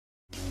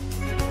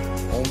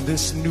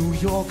this New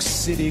York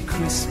City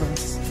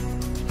Christmas.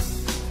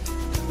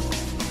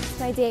 It's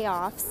my day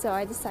off, so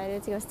I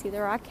decided to go see the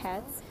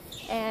Rockettes,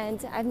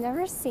 and I've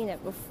never seen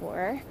it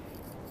before.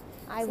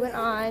 I went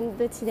on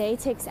the Today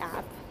Tix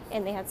app,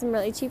 and they had some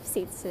really cheap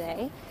seats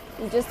today.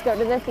 You just go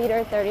to the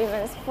theater 30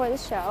 minutes before the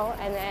show,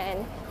 and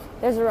then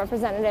there's a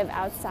representative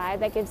outside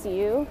that gives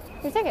you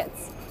your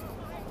tickets.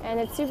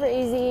 And it's super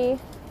easy.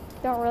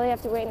 Don't really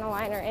have to wait in a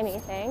line or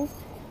anything.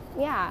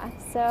 Yeah,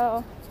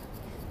 so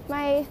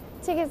my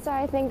tickets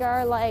I think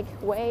are like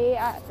way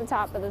at the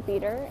top of the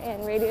theater,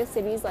 and Radio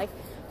City's like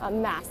a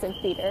massive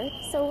theater.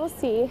 So we'll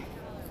see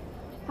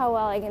how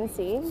well I can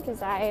see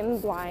because I am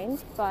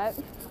blind, but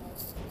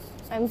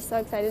I'm so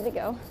excited to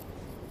go.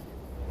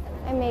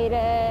 I made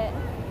it.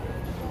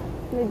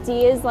 The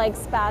D is like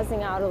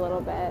spazzing out a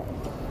little bit,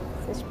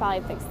 so I should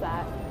probably fix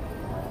that.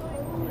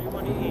 What do you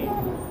want to eat?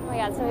 Oh my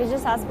god, somebody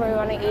just asked what we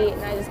want to eat,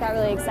 and I just got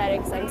really excited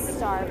because I'm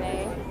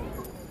starving.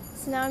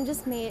 So now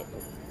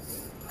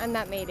I'm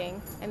not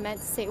mating. I meant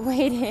to say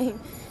waiting.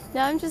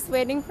 Now I'm just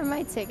waiting for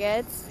my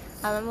tickets.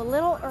 I'm a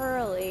little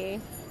early,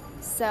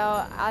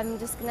 so I'm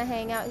just gonna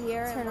hang out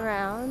here, turn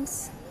around.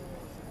 It's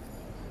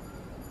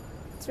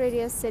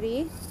Radio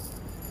City.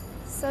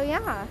 So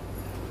yeah.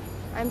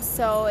 I'm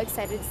so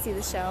excited to see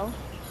the show.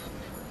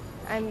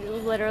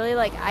 I'm literally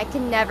like, I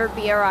can never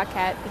be a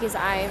Rockette because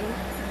I'm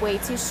way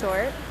too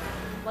short.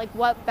 Like,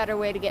 what better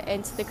way to get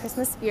into the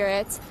Christmas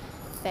spirit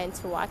than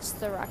to watch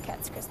the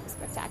Rockettes Christmas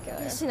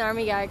Spectacular? An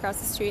army guy across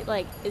the street,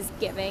 like, is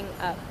giving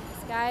up.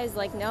 This guy is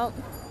like, nope,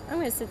 I'm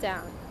gonna sit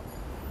down.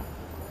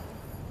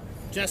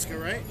 Jessica,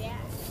 right? Yeah.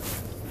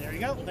 There you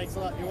go. Thanks a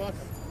lot. You're welcome.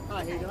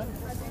 Hi, how you doing?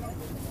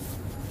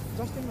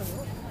 Justin,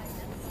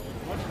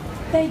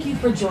 Thank you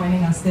for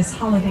joining us this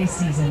holiday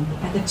season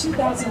at the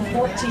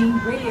 2014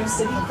 Radio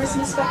City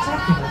Christmas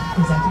Spectacular,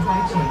 presented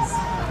by Chase.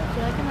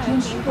 To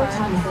ensure your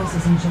time with us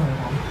is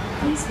enjoyable,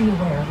 please be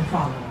aware of the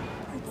following.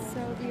 It's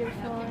so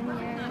beautiful in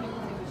here.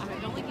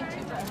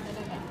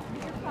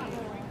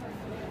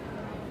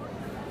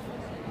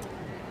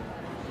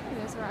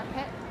 There's a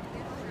rocket.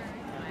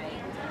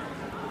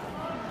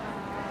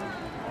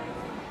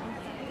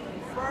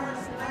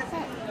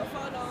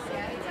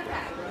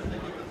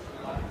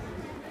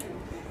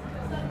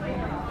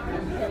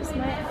 There's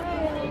my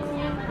aisle.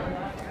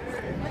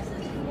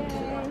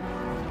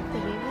 They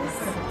gave us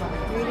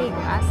 3D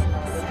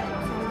glasses. I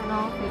don't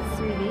know if it's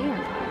 3D or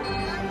not.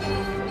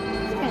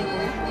 It's kind of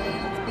cool.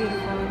 It's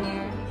beautiful in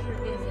here.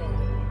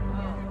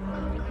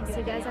 I'll see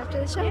you guys after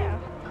the show.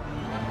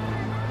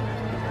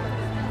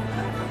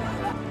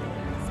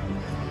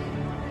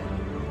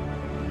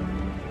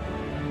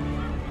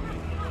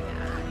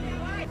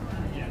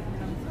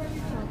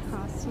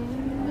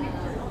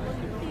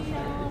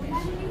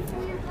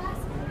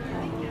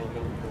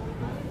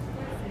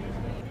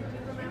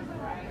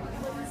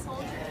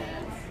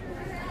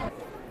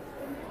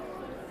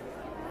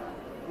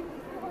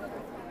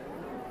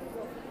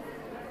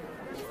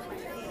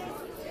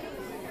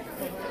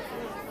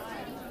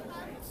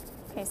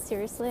 Okay,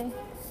 seriously,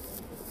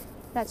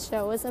 that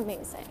show was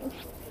amazing.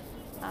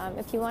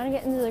 If you want to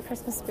get into the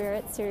Christmas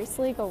spirit,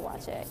 seriously, go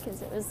watch it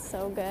because it was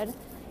so good.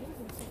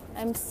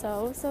 I'm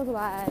so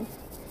glad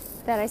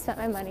that I spent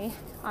my money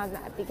on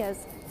that because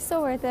it's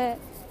so worth it.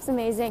 It's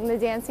amazing. The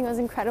dancing was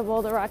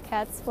incredible. The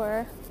Rockettes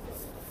were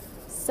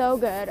so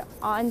good,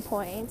 on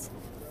point.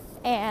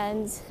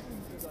 And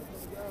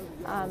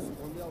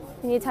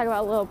we need to talk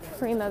about little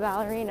prima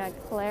ballerina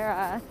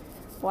Clara.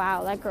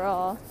 Wow, that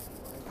girl,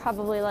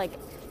 probably like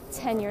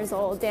 10 years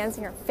old,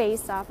 dancing her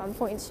face off on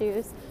pointe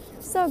shoes.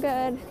 So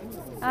good.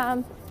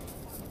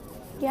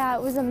 Yeah,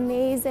 it was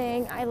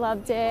amazing. I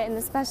loved it, and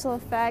the special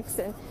effects.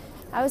 And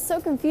I was so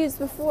confused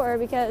before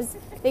because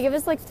they give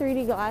us like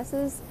 3D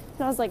glasses,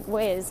 and I was like,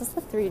 wait, is this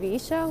a 3D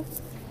show?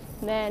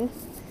 And then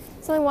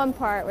it's only one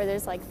part where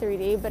there's like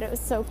 3D, but it was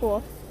so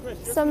cool.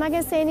 So I'm not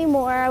gonna say any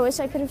more. I wish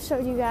I could have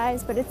showed you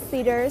guys, but it's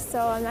theater,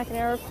 so I'm not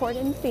gonna record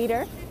in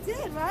theater. You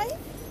did, right?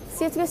 So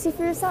you have to go see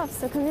for yourself.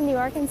 So come to New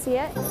York and see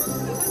it.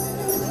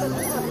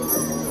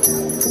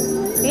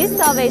 These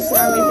Salvation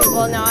Army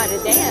people know how to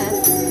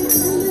dance.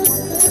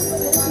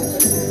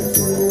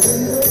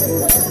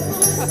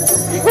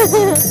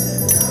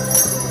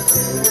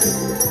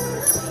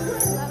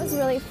 That was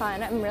really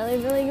fun. I'm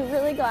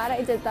really glad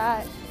I did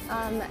that.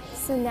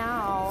 So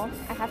now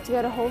I have to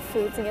go to Whole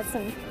Foods and get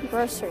some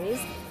groceries.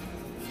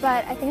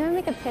 But I think I'm gonna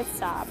make a pit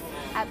stop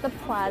at the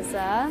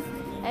plaza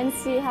and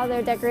see how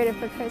they're decorated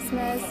for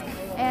Christmas.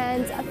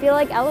 And I feel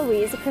like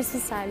Eloise at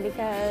Christmas time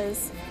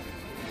because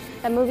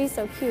that movie's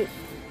so cute.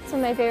 It's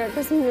one of my favorite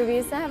Christmas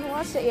movies, and I haven't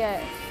watched it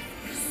yet.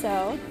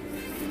 So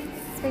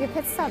let's make a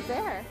pit stop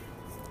there.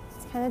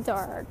 It's kind of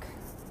dark.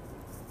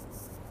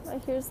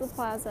 But here's the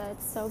plaza.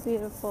 It's so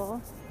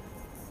beautiful.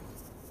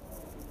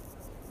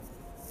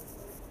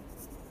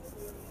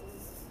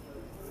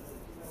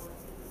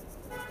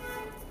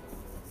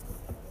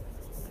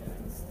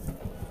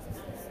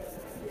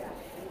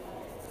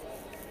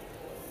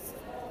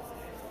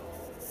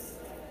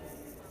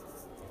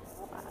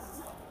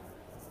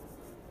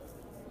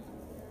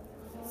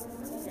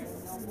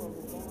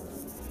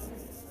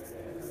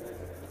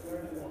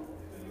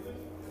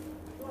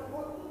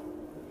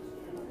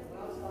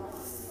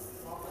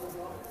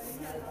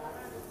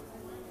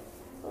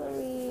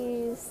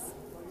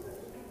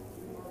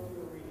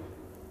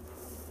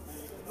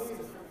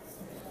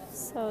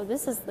 So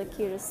this is the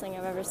cutest thing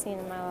I've ever seen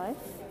in my life.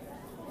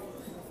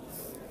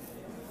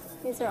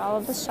 These are all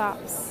of the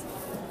shops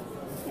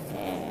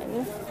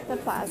in the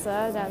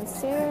plaza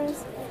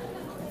downstairs.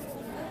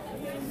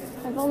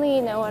 I've only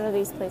eaten at one of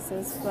these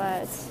places,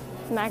 but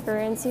the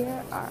macaroons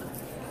here are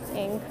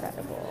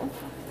incredible.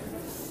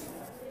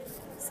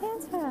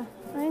 Santa,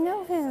 I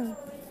know him.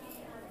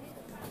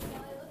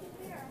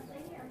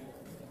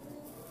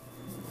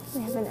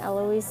 We have an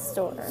Eloise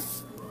store.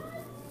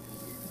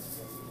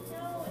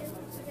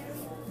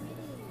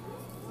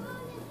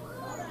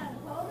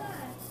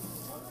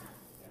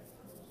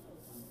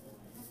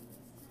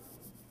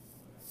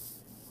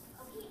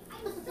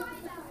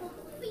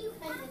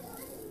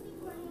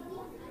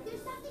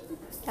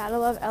 Gotta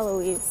love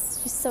Eloise.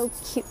 She's so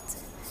cute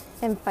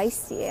and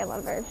feisty. I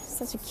love her.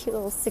 Such a cute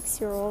little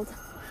 6-year-old.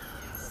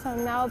 So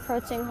I'm now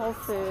approaching Whole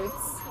Foods,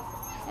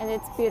 and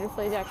it's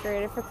beautifully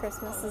decorated for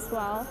Christmas as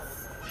well.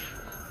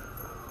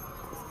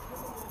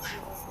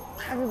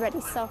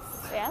 Everybody's so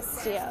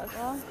festive.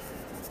 Well,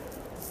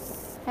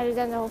 headed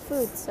down to Whole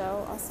Foods,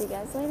 so I'll see you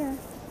guys later.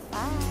 Bye.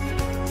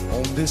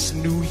 On this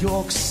New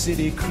York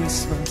City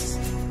Christmas,